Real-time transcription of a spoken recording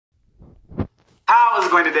How is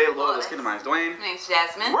it going today, Lord? Let's get to mine. Dwayne. My name's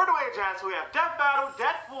Jasmine. We're Dwayne and Jasmine. We have Death Battle,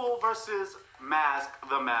 Deadpool versus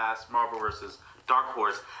The Mask, Marvel versus Dark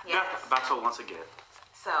Horse. Yes. Death Battle once again.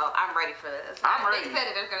 So I'm ready for this. I'm ready. They said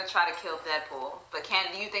that they're gonna try to kill Deadpool, but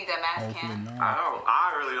do you think that Mask can?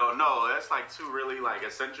 I really don't know. That's like two really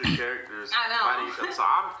eccentric characters I know. fighting each other. So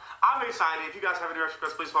I'm excited. If you guys have any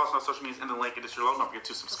requests, please follow us on social medias in the link in the description below. Don't forget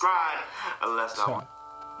to subscribe. Let's go.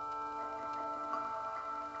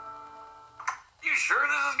 You sure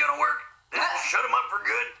this is gonna work? This will shut them up for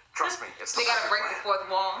good? Trust me, it's They gotta break the fourth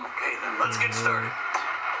wall. Okay, then let's get started.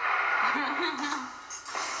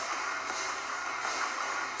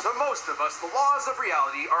 So most of us, the laws of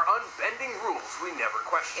reality are unbending rules we never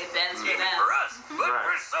question. It bends for Even them. for us. But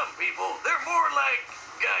for some people, they're more like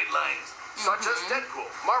guidelines. Such as Deadpool,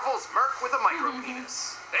 Marvel's merc with a micro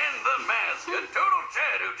penis. And The Mask, a total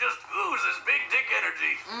Chad who just oozes big dick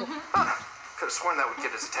energy. Could have sworn that would get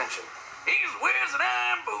his attention. He's Wiz and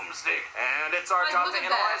I'm Boomstick. And it's our job to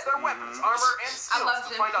analyze their weapons, armor, and skills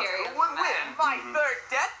to find out who would win my third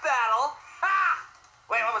death battle. Ha!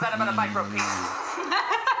 Wait, what was that about a micro penis?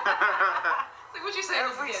 Like what you said.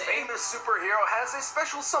 Every famous superhero has a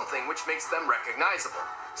special something which makes them recognizable.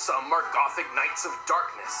 Some are gothic knights of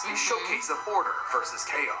darkness, a showcase of order versus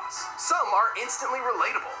chaos. Some are instantly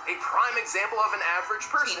relatable, a prime example of an average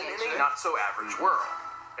person in a not-so-average world.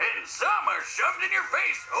 And some are shoved in your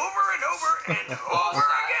face over and over and over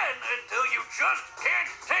again until you just can't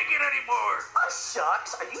take it anymore. Oh,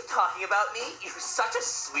 shucks, are you talking about me? You're such a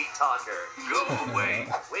sweet talker. Go away.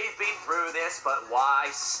 We've been through this, but why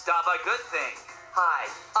stop a good thing? Hi,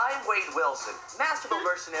 I'm Wade Wilson, masterful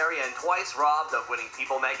mercenary and twice robbed of Winning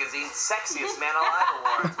People magazine's Sexiest Man Alive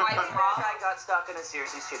award. Twice robbed? I got stuck in a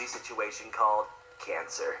seriously shitty situation called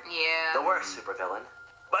cancer. Yeah. The worst supervillain.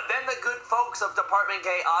 But then the good folks of Department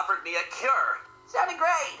K offered me a cure. Sounded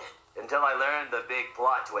great. Until I learned the big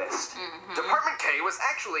plot twist. Department K was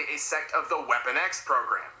actually a sect of the Weapon X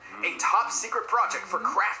program, a top secret project for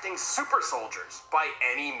crafting super soldiers by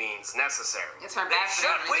any means necessary. It's her They back.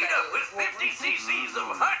 shot Wade up with 50 cc's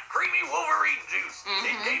of hot, creamy Wolverine juice.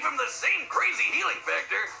 It gave him the same crazy healing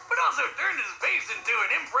factor, but also turned his face into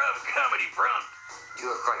an improv comedy prompt. You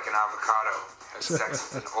look like an avocado. Have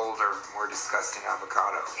sex with an older, more disgusting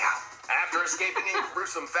avocado. Yeah. After escaping in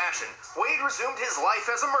gruesome fashion, Wade resumed his life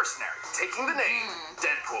as a mercenary, taking the name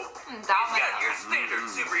Deadpool. He's got your standard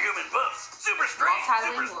superhuman buffs. Super strength,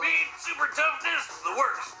 super speed, super toughness, the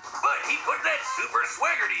works. But he put that super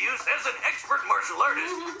swagger to use as an expert martial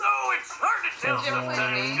artist. Though it's hard to tell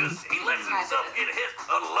sometimes because he lets himself get hit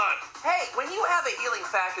a lot. Hey, when you have a healing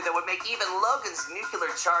factor that would make even Logan's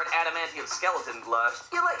nuclear-charred adamantium skeleton blush,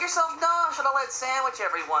 you let yourself nosh on a lead sandwich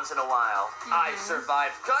every once in a while. I've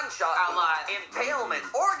survived gunshot A lot. impalement,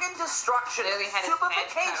 organ destruction, Literally had his head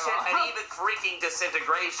stupefaction, cut off. and even freaking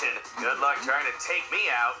disintegration. Good luck trying to take me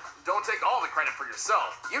out. Don't take all the credit for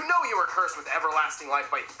yourself. You know you were cursed with everlasting life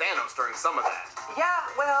by Thanos during some of that. Yeah,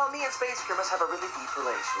 well, me and Space Grimace have a really deep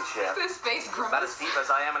relationship. This space About as grimace. deep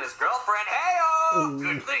as I am and his girlfriend. Hey-oh!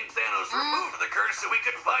 Good thing Thanos removed the curse so we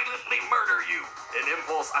could violently murder you. An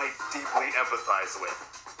impulse I deeply empathize with.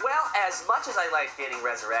 Well, as much as I like getting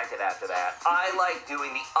resurrected after that, I like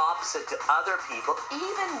doing the opposite to other people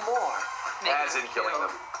even more. Making As in them killing kill.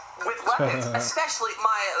 them. With weapons, especially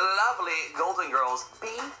my lovely Golden Girls,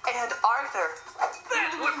 Bee and Arthur.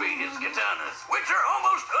 That would be his katanas, which are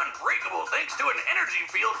almost unbreakable thanks to an energy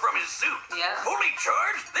field from his suit. Yeah. Fully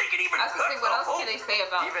charged, they can even I was cut gonna say, what a else hole. can they say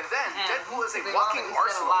about Even then, him? Deadpool is a They walking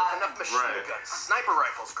already said a arsenal lot. with enough machine guns, sniper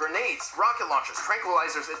rifles, grenades, rocket launchers,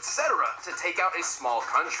 tranquilizers, etc. to take out a small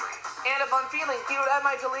country. And if I'm feeling cute, I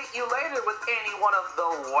might delete you later with any one of the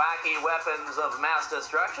wacky weapons of mass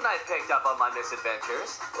destruction I picked up on my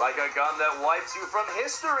misadventures. Like a gun that wipes you from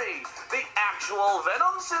history, the actual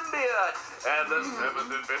Venom symbiote, and the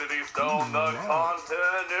seventh Infinity Stone, the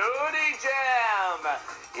Continuity Gem.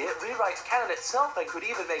 It rewrites canon itself and could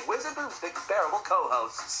even make Wiz and Boomstick bearable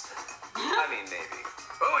co-hosts. I mean, maybe.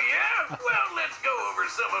 Oh yeah? Well, let's go over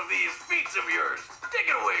some of these feats of yours. Take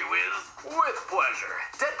it away, Wiz. With pleasure.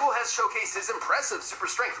 Deadpool has showcased his impressive super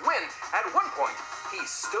strength when, at one point, he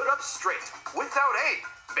stood up straight, without aid.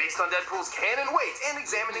 Based on Deadpool's cannon weight and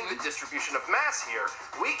examining the distribution of mass here,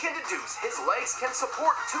 we can deduce his legs can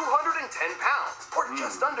support 210 pounds, or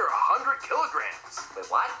just under 100 kilograms. Wait,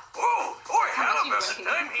 what? Oh, or how much he about the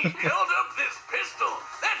weighs. time he held up this pistol?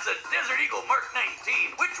 That's That's a Desert Eagle Mark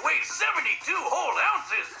 19, which weighs 72 whole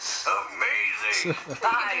ounces. Amazing.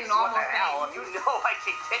 Guys, what normal the hell? things. You know I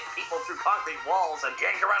can kick people through concrete walls and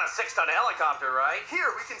yank around a 6-ton helicopter, right? Here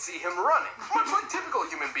we can see him running, much like typical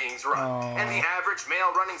human beings run. And the average male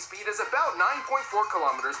running speed is about 9.4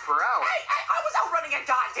 kilometers per hour. Hey, I was out running a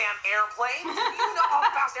goddamn airplane. You know how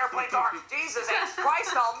fast airplanes are. Jesus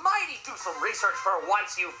Christ almighty, do some research for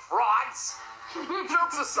once, you frauds.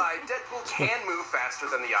 Jokes aside, Deadpool can move faster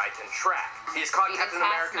than the eye can track. He's caught Captain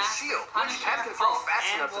America's shield, which Cap can throw fast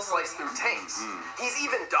enough to slice through tanks. He's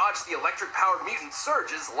even dodged the electric-powered mutant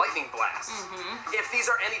Surge's lightning blasts. If these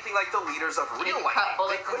are anything like the leaders of real lightning,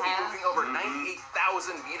 they could be moving over 98,000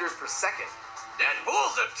 meters per second.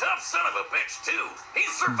 Deadpool's a tough son of a bitch, too. He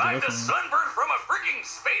survived a sunburn from a freaking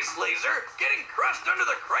space laser, getting crushed under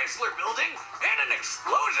the Chrysler building, and an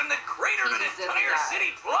explosion that cratered an entire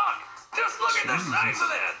city block. Just look at the size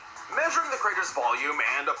of that. Measuring the crater's volume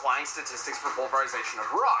and applying statistics for pulverization of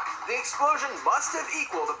rock, the explosion must have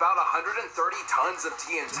equaled about 130 tons of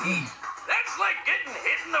TNT. That's like getting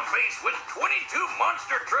hit in the face with 22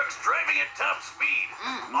 monster trucks driving at top speed,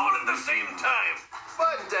 all at the same time.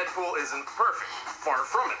 But Deadpool isn't perfect. Far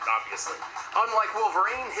from it, obviously. Unlike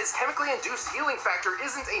Wolverine, his chemically induced healing factor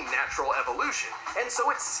isn't a natural evolution, and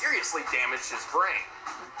so it seriously damaged his brain.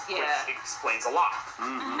 Yeah. Which explains a lot.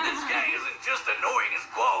 This guy isn't just annoying as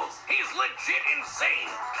balls. He's legit insane.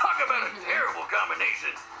 Talk about a terrible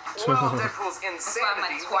combination. Well, Deadpool's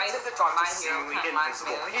insanity leads twice him to talk to My Hero seemingly cut my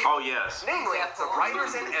invisible smooth. people. Oh, yes. Namely, the Deadpool.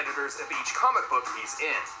 writers and editors of each comic book he's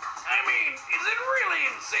in. I mean, is it really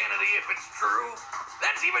insanity if it's true?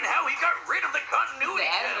 That's even how he got rid of the continuity The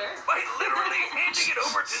gap, editor. by literally handing it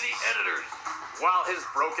over to the editors. While his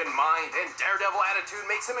broken mind and daredevil attitude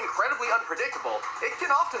makes him incredibly unpredictable, it can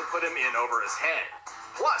often put him in over his head.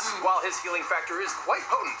 Plus, while his healing factor is quite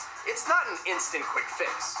potent, it's not an instant quick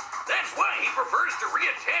fix. That's why he prefers to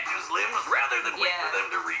reattach his limbs rather than wait for them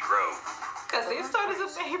to regrow. Because they started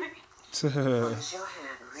as a baby. Is your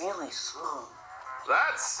hand really smooth?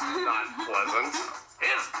 That's not pleasant.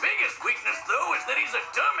 His biggest weakness, though, is that he's a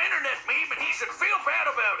dumb internet meme and he should feel bad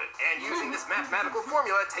about it. And using this mathematical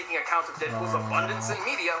formula, taking account of Deadpool's abundance in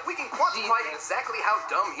media, we can quantify exactly how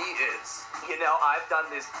dumb he is. You know, I've done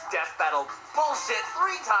this death battle bullshit 3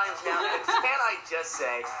 times now, and can I just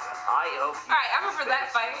say, I hope you Alright, I remember that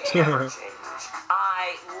fight. never change.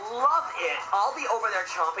 I love it. I'll be over there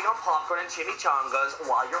chomping on popcorn and chimichangas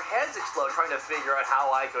while your heads explode trying to figure out how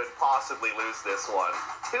I could possibly lose this one.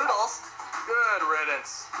 Toodles. Good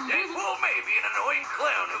riddance. Deadpool may be an annoying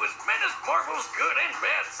clown who has menaced Marvel's good and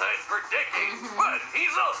bad sides for decades, but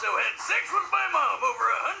he's also had sex with my mom over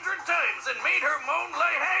 100 times and made her moan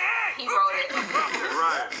like, hey, hey! He wrote it.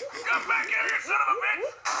 Right. Come back here, son of a bitch!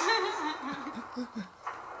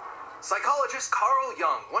 Psychologist Carl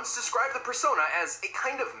Jung once described the persona as a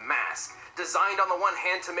kind of mask, designed on the one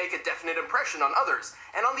hand to make a definite impression on others,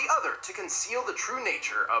 and on the other to conceal the true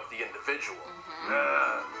nature of the individual.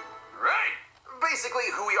 Right. Basically,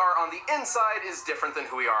 who we are on the inside is different than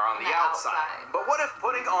who we are on the outside. But what if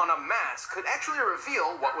putting on a mask could actually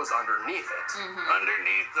reveal what was underneath it?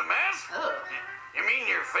 Underneath the mask? You mean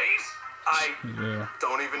your face? I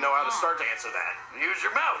don't even know how to start to answer that. Use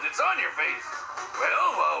your mouth, it's on your face. Well,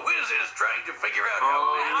 while Wiz is trying to figure out how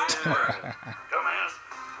masks work, dumbass,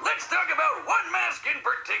 let's talk about one mask in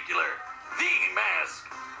particular. The mask.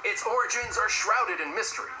 Its origins are shrouded in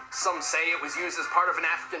mystery. Some say it was used as part of an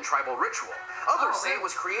African tribal ritual. Others say it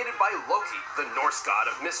was created by Loki, the Norse god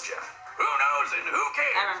of mischief. Who knows and who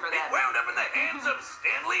cares? I remember that. It wound up in the hands of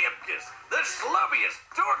Stanley Ipkiss, the slubbiest,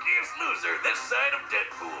 dorkiest loser this side of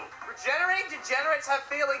Deadpool. Regenerating degenerates have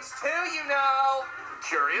feelings too, you know.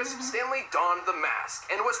 Curious, Stanley donned the mask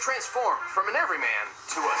and was transformed from an everyman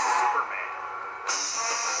to a Superman.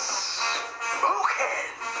 Bookhead!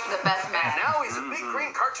 The best man. Now he's a big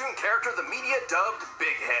green cartoon character the media dubbed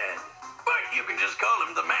Big Head. But you can just call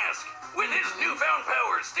him the Mask. With his newfound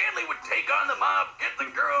powers, Stanley would take on the mob, get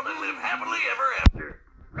the girl, and live happily ever after.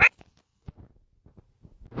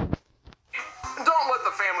 Don't let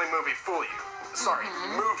the family movie fool you. Sorry,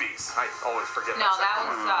 movies. I always forget No, that. that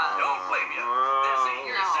was Don't blame you. This ain't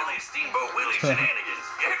your No. silly Steamboat Willie shenanigans.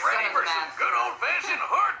 Get ready for some good old-fashioned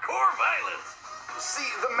hardcore violence. See,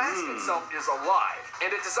 the mask itself is alive,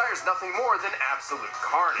 and it desires nothing more than absolute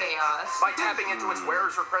carnage. Chaos. By tapping into its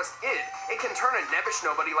wearer's repressed id, it can turn a nebbish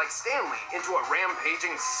nobody like Stanley into a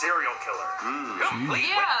rampaging serial killer.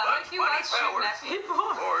 Complete Yeah, with like you Bugs was Bunny shooting powers. at people.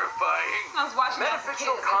 Horrifying. I was watching that as a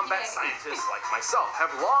kid. Metafictional Like, combat yeah. scientists like myself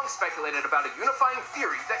have long speculated about a unifying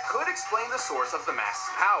theory that could explain the source of the mask's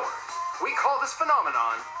powers. We call this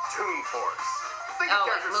phenomenon Toon Force. Think of Oh,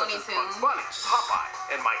 characters like such as Looney Bugs Bunny, Popeye,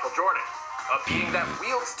 and Michael Jordan. A being that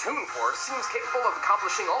wields Toon Force seems capable of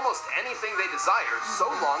accomplishing almost anything they desire,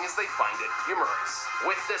 so long as they find it humorous.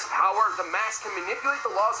 With this power, the mask can manipulate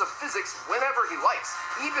the laws of physics whenever he likes,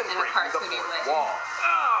 even In a breaking the cartoony fourth way. wall.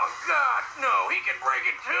 Oh, God, no. He can break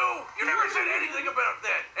it, too. You never said anything about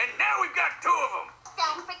that. And now we've got two of them.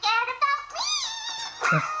 Don't forget about me.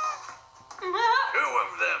 Two of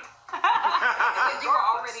them. You were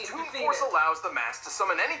already Toon defeated. Force allows the mask to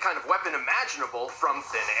summon any kind of weapon imaginable from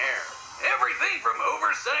thin air. Everything from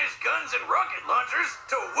oversized guns and rocket launchers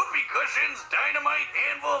to whoopee cushions, dynamite,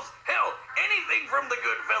 anvils, hell, anything from the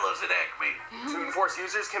good fellas at Acme. Toon Force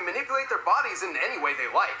users can manipulate their bodies in any way they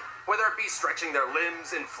like, whether it be stretching their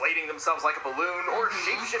limbs, inflating themselves like a balloon, or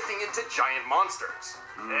shape-shifting into giant monsters.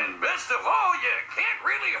 And best of all, you can't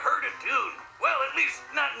really hurt a Toon. Well, at least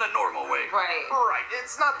not in the normal way. Right. Right,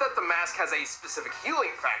 it's not that the mask has a specific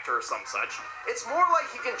healing factor or some such. It's more like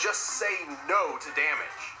he can just say no to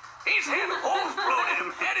damage. He's had holes blown in him,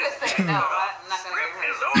 had his Just say head no, cut off, I'm not gonna ripped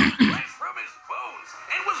get his own flesh from his bones,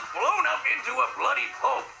 and was blown up into a bloody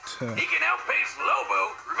pulp. He can outpace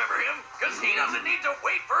Lobo, remember him? Because he doesn't need to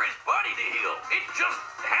wait for his body to heal. It just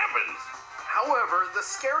happens. However, the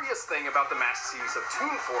scariest thing about the mask's use of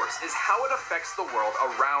Toon Force is how it affects the world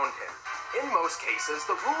around him. In most cases,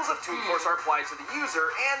 the rules of Toon Force are applied to the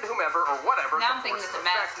user and whomever or whatever Now I'm the thinking force that the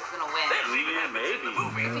is mask is affecting. gonna win. This even happens in the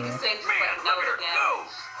movie. He can say just Man, like no look at to her damage. go.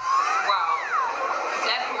 Wow.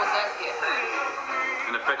 Deadpool does get hurt.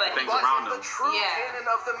 And affect But things But around in the him. true Yeah. canon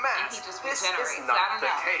of the mask, he just this regenerates. is I not don't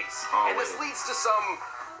the know. case. Oh, And this wait. leads to some,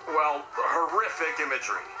 well, horrific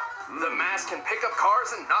imagery. The mask can pick up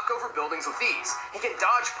cars and knock over buildings with ease. He can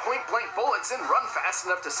dodge point-blank bullets and run fast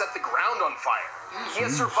enough to set the ground on fire. He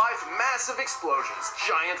has survived massive explosions,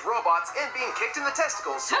 giant robots, and being kicked in the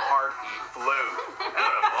testicles so hard he flew.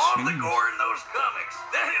 Out of all the gore in those comics,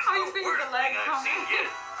 that is Oh, you the see worst the leg thing I've seen coming? yet.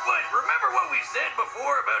 But remember what we said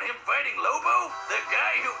before about him fighting Lobo? The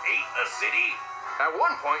guy who ate a city? At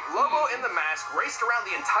one point, Lobo and the mask raced around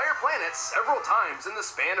the entire planet several times in the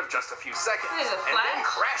span of just a few seconds, Is it and then Flash?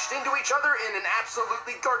 crashed into each other in an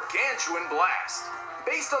absolutely gargantuan blast.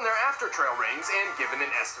 Based on their after-trail rings and given an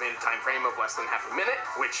estimated time frame of less than half a minute,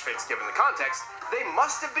 which fits given the context, they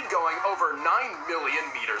must have been going over 9 million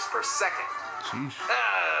meters per second.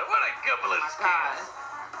 What a couple of God.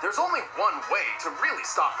 scams. There's only one way to really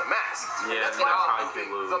stop the mask. and Yeah, that's that's by how you removing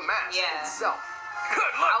can lose. the mask Yeah. itself. Good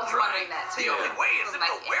I luck was trying. wondering that too. The only way is if Like,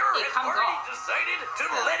 the wearer it has comes already off. decided to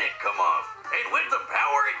So. let it come off. And with the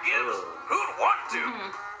power it gives, who'd want to?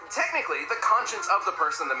 Technically, the conscience of the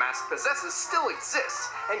person the mask possesses still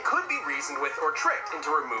exists and could be reasoned with or tricked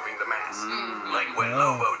into removing the mask. Like when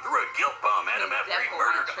Lobo threw a guilt bomb at him after he Deadpool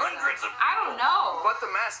murdered might trick him. hundreds of I don't know. But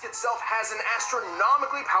the mask itself has an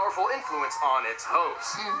astronomically powerful influence on its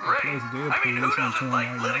host. Right. Plays Deadpool, I mean, who that's what I'm doesn't saying like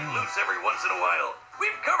right letting now. loose every once in a while?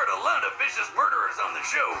 We've covered a lot of vicious murderers on the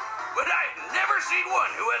show, but I've never seen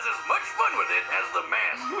one who has as much fun with it as the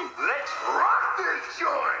mask. Let's rock this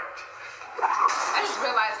joint! I just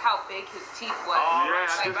realized how big his teeth was. Yeah, I Like,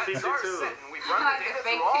 just That's think our it too. set, and we've run like the the data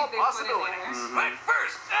fake through all teeth they put in possibilities. there. But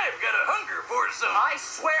first, I've got a hunger for some. I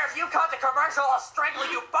swear, if you cut the commercial, I'll strangle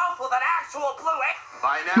you both with an actual blue ink.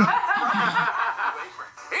 By now,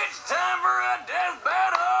 It's time for a death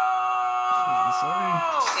battle!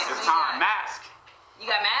 Okay, It's who you time. got? Mask. You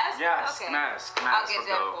got mask? Yes, Okay. mask. I'll Mask. get Let's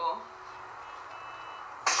go. Deadpool.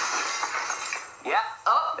 Yep,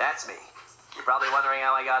 Oh. that's me. You're probably wondering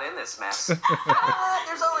how I got in this mess. There's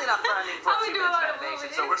only enough funding for How we 2 do a minutes lot of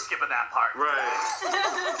animation, movies. so we're skipping that part. Right.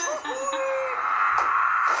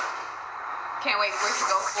 Can't wait for it to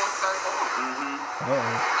go full circle. Uh-oh.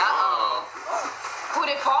 Uh-oh. Who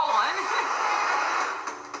did it fall on?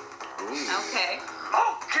 Okay.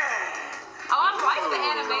 Okay! Oh, I'm liking the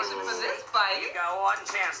animation for this fight. You got one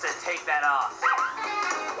chance to take that off.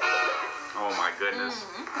 Oh my goodness.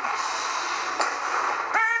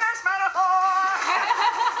 Penis metaphor!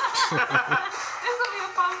 This will be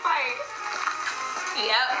a fun fight.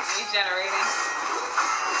 Yep, regenerating.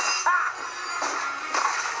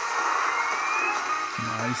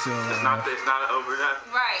 Nice. It's not over that.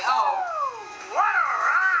 Right, oh. What a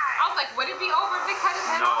ride! I was like, would it be over if they cut his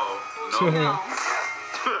head off? No. No. No.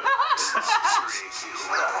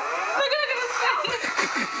 Look at his face.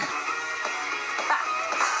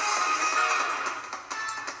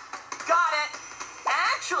 Got it!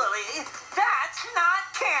 Actually, that's not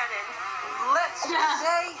canon. Let's just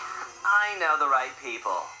say I know the right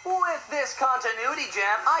people. With this continuity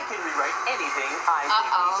jam, I can rewrite anything I think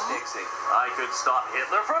he's fixing. I could stop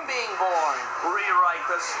Hitler from being born, rewrite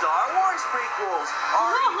the Star Wars prequels,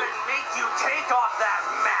 or even make you take off that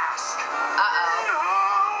mask.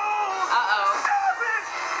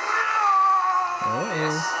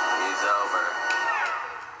 This is over.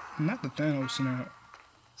 Not the Thanos snap.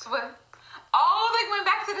 So what? Oh, they went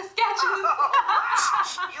back to the sketches.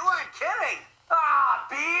 You weren't kidding.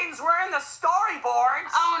 Beings were in the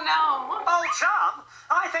storyboards. Oh no. Old chum,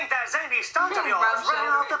 I think that zany stunt of yours ran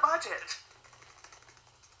out the budget.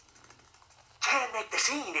 Can't make the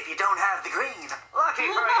scene if you don't have the green. Lucky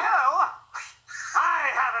for you,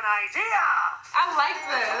 I have an idea. I like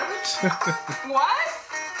this. What?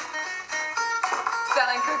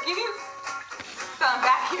 Selling cookies? Selling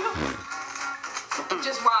vacuum?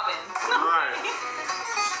 Just robbing. Right.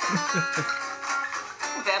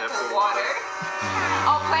 Deadpool water.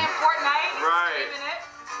 Oh, playing Fortnite. Right. Streaming it.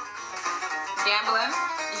 Gambling.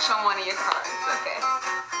 You show one of your cards. Okay.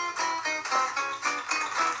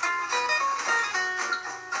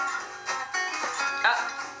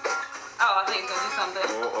 Oh, I think he's gonna do something.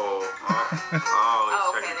 Oh,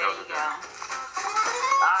 Okay, there you go.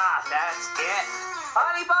 That's it.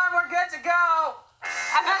 Honey bun, we're good to go.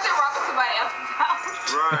 I thought they were robbing somebody else's house.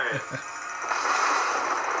 Right.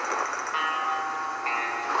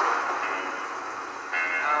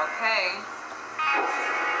 Okay.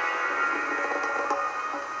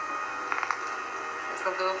 Let's go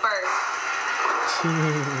do it first.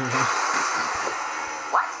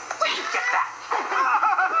 What? Where'd you get that?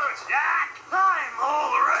 Oh, Jack, I'm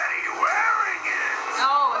already wearing it.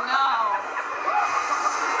 Oh no.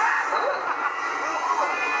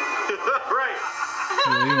 Right.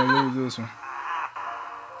 Yeah, you gonna lose this one.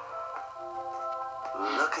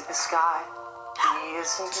 Look at the sky. He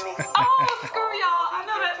isn't me. Oh, screw y'all. I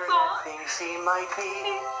know that song. Thinks he might be.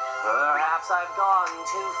 Perhaps I've gone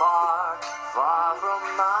too far, far from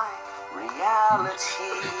my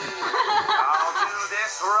reality. I'll do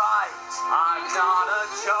this right. I'm not a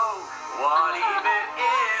joke. What even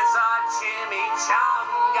is a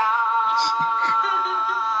chimichanga?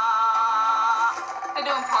 They're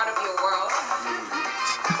doing part of your world.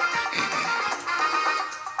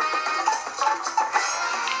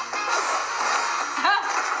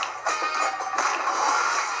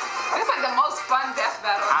 It's like the most fun death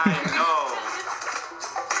battle. I know.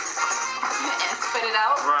 And spit it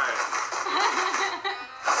out. Right.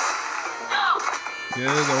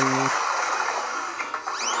 Yeah, it's over.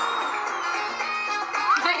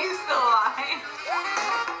 He's still alive.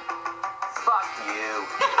 Fuck you.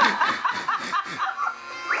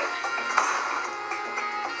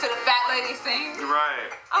 To the fat lady sing.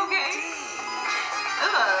 Right. Okay.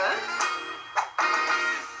 Ugh.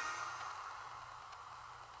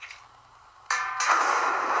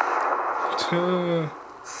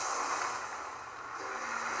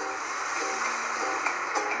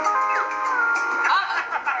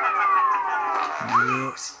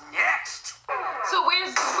 Who's next? So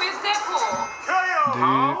where's Deadpool? Oh.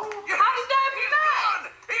 How did that be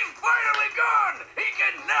back? He's finally gone! He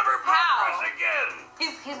can never bother How? us again!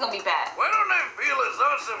 He's gonna be back. Why don't they feel as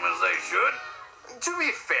awesome as they should? To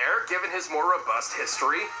be fair, given his more robust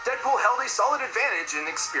history, Deadpool held a solid advantage in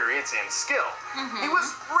experience and skill. He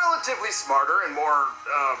was relatively smarter and more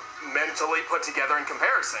mentally put together in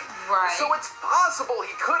comparison. Right. So it's possible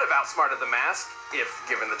he could have outsmarted the Mask if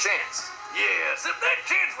given the chance. Yes, if that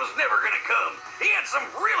chance was never gonna come. He had some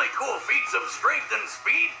really cool feats of strength and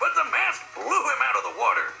speed, but the Mask blew him out of the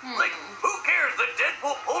water. Like, who cares that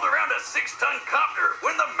Deadpool pulled around a 6-ton copter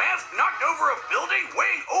when the Mask knocked over a building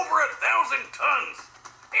weighing over 1,000 tons?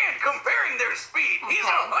 And comparing their speed, he's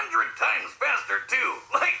 100 times faster too.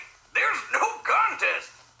 Like, there's no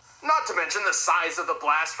contest. Not to mention the size of the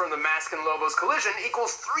blast from the Mask and Lobo's collision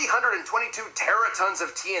equals 322 teratons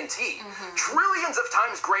of TNT, trillions of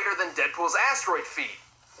times greater than Deadpool's asteroid feat.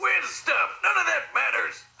 Weird stuff. None of that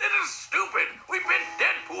matters. This is stupid. We've been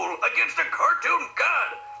Deadpool against a cartoon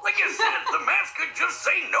god. Like you said, the Mask could just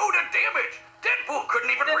say no to damage. Deadpool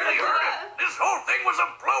couldn't even really hurt him. This whole thing was a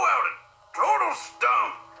blowout. Total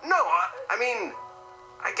stump. No, I mean,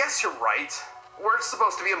 I guess you're right. We're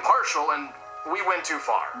supposed to be impartial, and we went too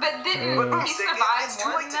far. But didn't But he Boomstick, survive it's too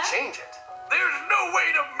more late than to that? change it. There's no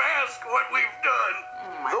way to mask what we've done.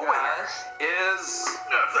 Oh The winner is...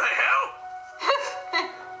 What the hell?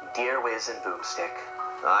 Dear Wiz and Boomstick,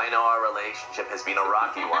 I know our relationship has been a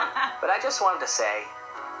rocky one, but I just wanted to say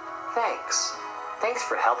thanks. Thanks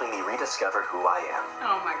for helping me rediscover who I am.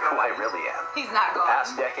 Oh my god. Who I really am. He's not The gone.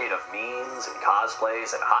 past decade of memes and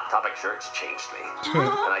cosplays and Hot Topic shirts changed me,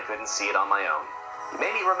 and I couldn't see it on my own. You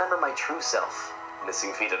made me remember my true self,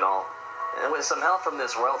 missing feet and all. And with some help from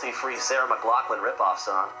this royalty-free Sarah McLachlan ripoff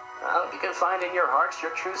song, I hope you can find in your hearts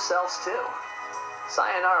your true selves too.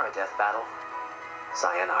 Sayonara, Death Battle.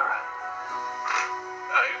 Sayonara.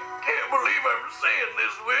 I can't believe I'm saying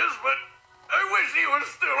this, Wiz, but I wish he was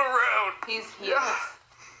still around. He's here.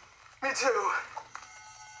 Me too.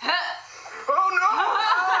 Oh no!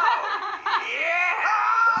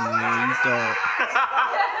 Yeah, you thought.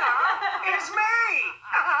 It's me!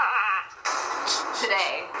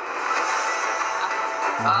 Today.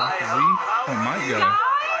 Oh my God.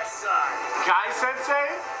 Guy Sensei?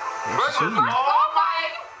 What's he? Oh my!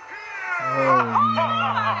 Oh no.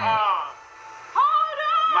 Hold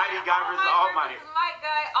on. Mighty Guy versus All Might. Might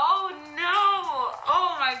Guy. Oh no.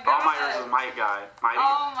 Oh my God. All Might versus Might Guy. Mighty.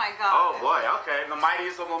 Oh my God. Oh boy, okay. The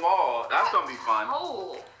mightiest of them all. That's gonna be fun.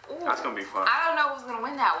 Oh. Ooh. That's gonna be fun. I don't know who's gonna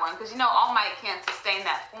win that one because you know All Might can't sustain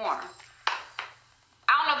that form.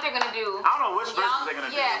 I don't know if they're gonna do. I don't know which version they're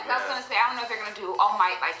gonna do. Yeah, I was gonna say I don't know if they're gonna do All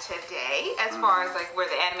Might like today, as far as like where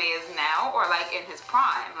the anime is now, or like in his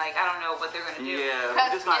prime. Like I don't know what they're gonna do. Yeah, we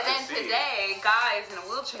just gonna and have then to see. today, Guy's in a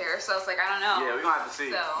wheelchair, so it's like I don't know. Yeah, we're gonna have to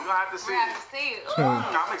see. So, we're gonna have to see. We're gonna have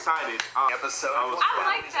to see. I'm excited. Episode. I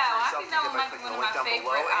like that one. I think that one might be one of my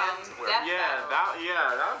favorite.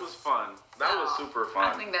 That was fun. That was super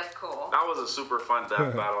fun. I think that's cool. That was a super fun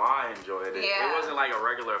death battle. I enjoyed it. Yeah. It wasn't like a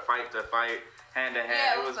regular fight to fight, hand to hand.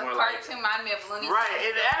 Yeah, it was a more like cartoon, reminded me of Looney Tunes. right.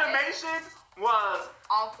 And the animation was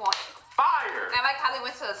on point. fire. And I like how they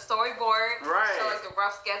went to a storyboard, Right. show like the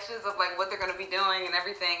rough sketches of like what they're gonna be doing and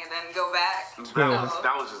everything, and then go back.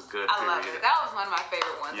 That was just good. I love it. That was one of my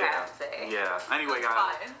favorite ones. I Yeah. have to say. Yeah. Anyway, It was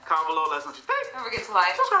guys, fun. comment below. Let us know what you think. Don't forget to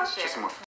like, Subscribe. share. Just more.